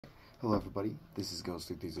Hello everybody, this is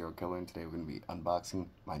Ghost330 Killer, and today we're going to be unboxing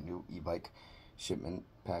my new Evike shipment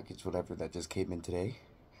package, whatever that just came in today.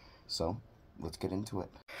 So, let's get into it.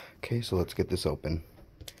 Okay, so let's get this open.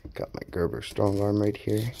 Got my Gerber strong arm right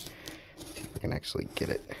here. See if I can actually get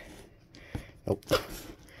it. Nope.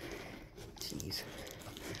 Jeez.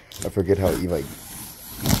 I forget how Evike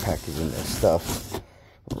packaging their stuff.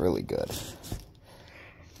 Really good.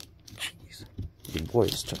 Jeez. Your boy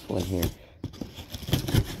is chuckling here.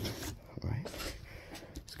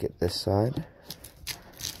 Get this side,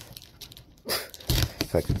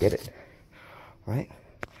 if I could get it. Right,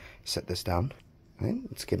 set this down. Right,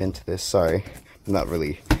 let's get into this. Sorry, I'm not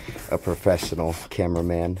really a professional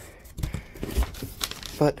cameraman,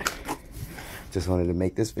 but just wanted to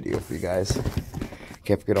make this video for you guys.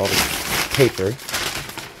 Can't forget all the paper.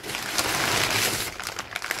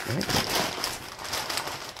 Right.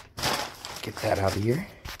 Get that out of here.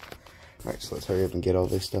 Alright, so let's hurry up and get all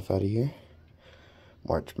this stuff out of here.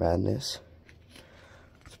 March Madness.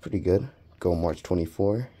 It's pretty good. Go March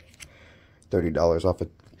 24. $30 off of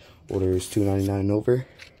orders $2.99 and over.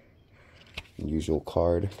 Usual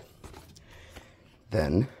card.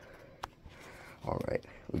 Then, alright,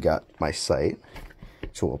 we got my sight.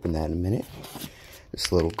 So we'll open that in a minute.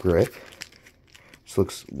 This little grip. This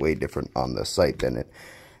looks way different on the sight than it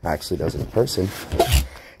actually does in person.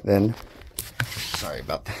 Then, sorry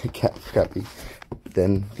about that, cat crappy.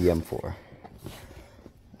 Then the M4.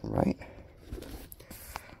 Alright,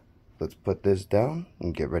 let's put this down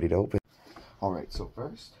and get ready to open. Alright, so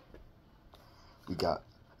first, we got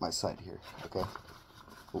my sight here, okay?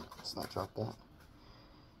 Oh, let's not drop that.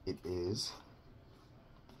 It is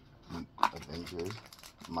the Avengers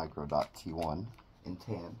Micro Dot T1 in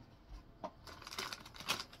tan.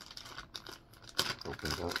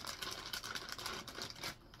 Opens up.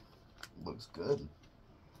 Looks good.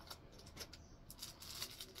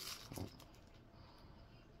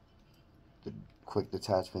 The quick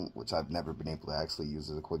detachment, which I've never been able to actually use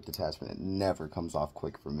as a quick detachment, it never comes off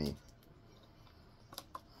quick for me.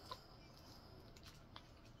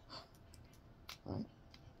 Right,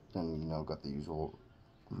 then got the usual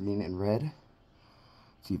green and red.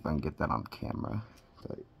 See if I can get that on camera.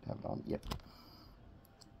 Do I have it on? Yep.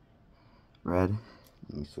 Red.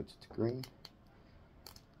 Let me switch it to green.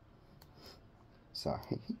 Sorry.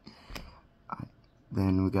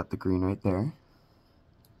 Then we got the green right there.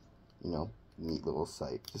 Neat little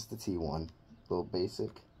sight. Just the T1. Little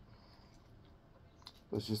basic.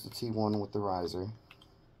 It's just a T1 with the riser.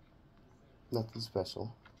 Nothing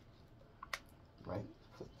special. Right?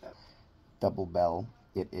 Double bell.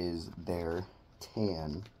 It is their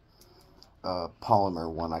tan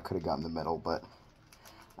polymer one. I could have gotten the metal, but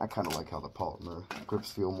I kind of like how the polymer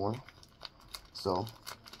grips feel more. So,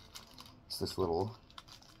 it's this little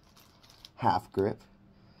half grip.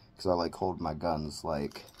 Because I like holding my guns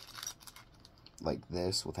like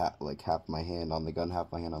this, with half my hand on the gun,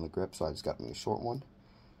 half my hand on the grip, so I just got me a short one.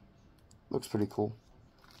 Looks pretty cool.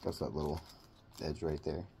 Got that little edge right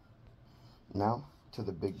there. Now, to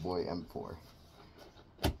the big boy M4.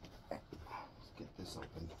 Let's get this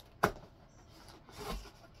open.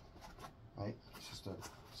 Right, it's just a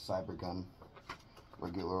cyber gun,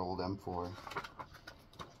 regular old M4.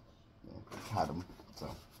 Yeah, had them, so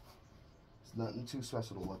it's nothing too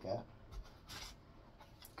special to look at.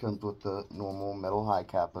 Comes with the normal metal high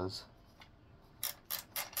kappas.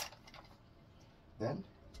 Then,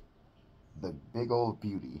 the big old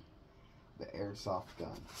beauty, the Airsoft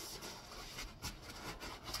gun.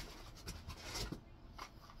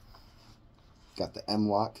 Got the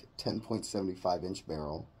M-Lock 10.75 inch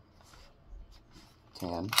barrel,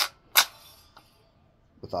 tan,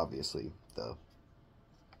 with obviously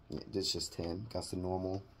it's just tan. Got the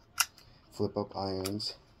normal flip up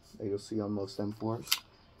irons that you'll see on most M4s.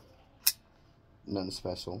 Nothing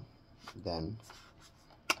special. Then,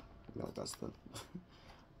 that's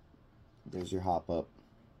there's your hop up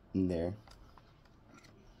in there.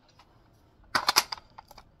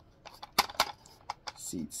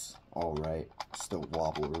 Seats, alright. Still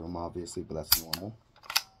wobble room, obviously, but that's normal.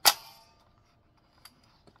 The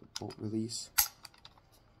bolt release.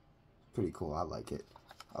 Pretty cool, I like it.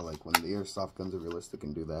 I like when the airsoft guns are realistic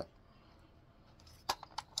and do that.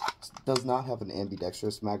 Does not have an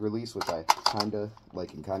ambidextrous mag release, which I kinda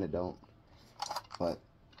like and kinda don't. But,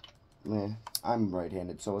 I'm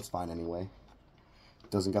right-handed, so it's fine anyway.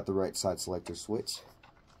 Doesn't got the right side selector switch.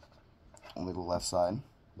 Only the left side.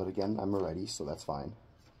 But again, I'm a righty, so that's fine.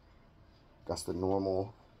 Got the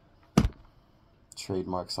normal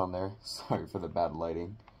trademarks on there. Sorry for the bad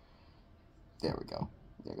lighting. There we go.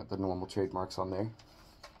 Yeah, got the normal trademarks on there.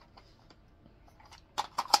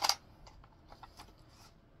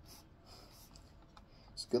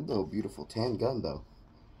 Good little beautiful tan gun though.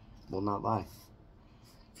 Will not lie.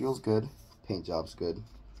 Feels good. Paint job's good.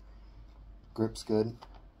 Grip's good.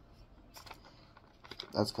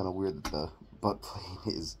 That's kind of weird that the butt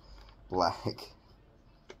plate is black.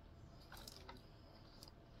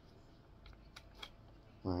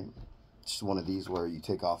 Right. Just one of these where you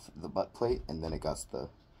take off the butt plate and then it got the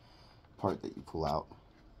part that you pull out.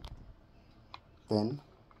 Then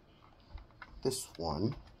this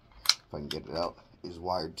one, if I can get it out, is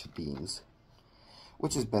wired to Dean's,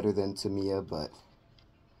 which is better than Tamiya, but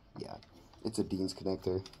yeah, it's a Dean's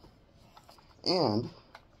connector. And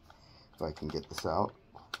if I can get this out,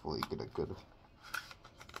 hopefully get a good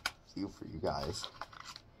view for you guys.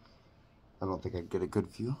 I don't think I get a good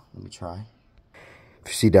view. Let me try. If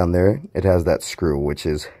you see down there, it has that screw, which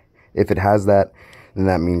is, if it has that, then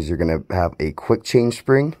that means you're going to have a quick change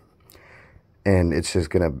spring. And it's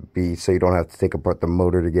just going to be, so you don't have to take apart the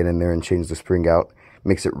motor to get in there and change the spring out.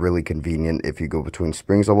 Makes it really convenient if you go between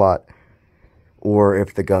springs a lot, or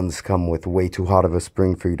if the guns come with way too hot of a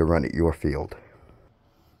spring for you to run at your field.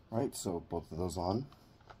 Alright, so both of those on.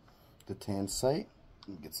 The tan sight.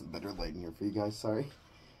 Let me get some better light in here for you guys, sorry.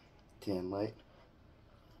 Tan light.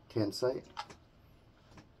 Tan sight.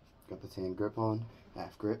 Got the tan grip on,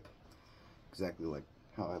 half grip. Exactly like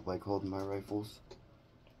how I like holding my rifles.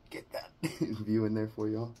 Get that view in there for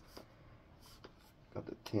y'all. Got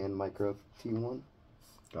the tan micro T1.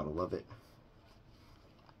 Gotta love it.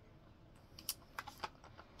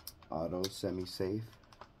 Auto semi-safe.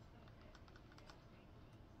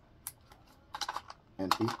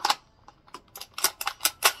 Empty.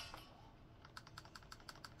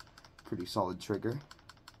 Pretty solid trigger.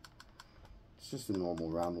 It's just a normal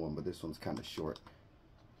round one, but this one's kind of short.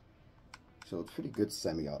 So it's pretty good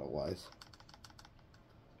semi-auto wise.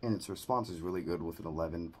 And its response is really good with an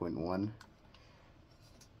 11.1.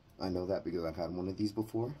 I know that because I've had one of these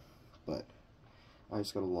before, but I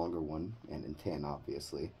just got a longer one, and in tan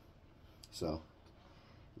obviously. So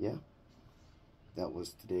yeah, that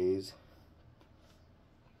was today's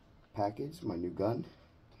package, my new gun.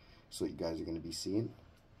 So you guys are going to be seeing,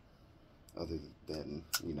 other than,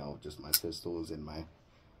 you know, just my pistols and my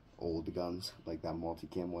old guns, like that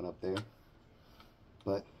multicam one up there.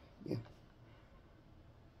 But yeah,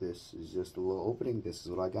 this is just a little opening. This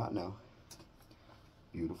is what I got now.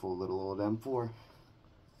 Beautiful little old M4.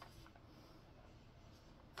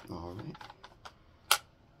 Alright.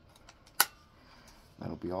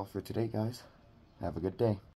 That'll be all for today, guys. Have a good day.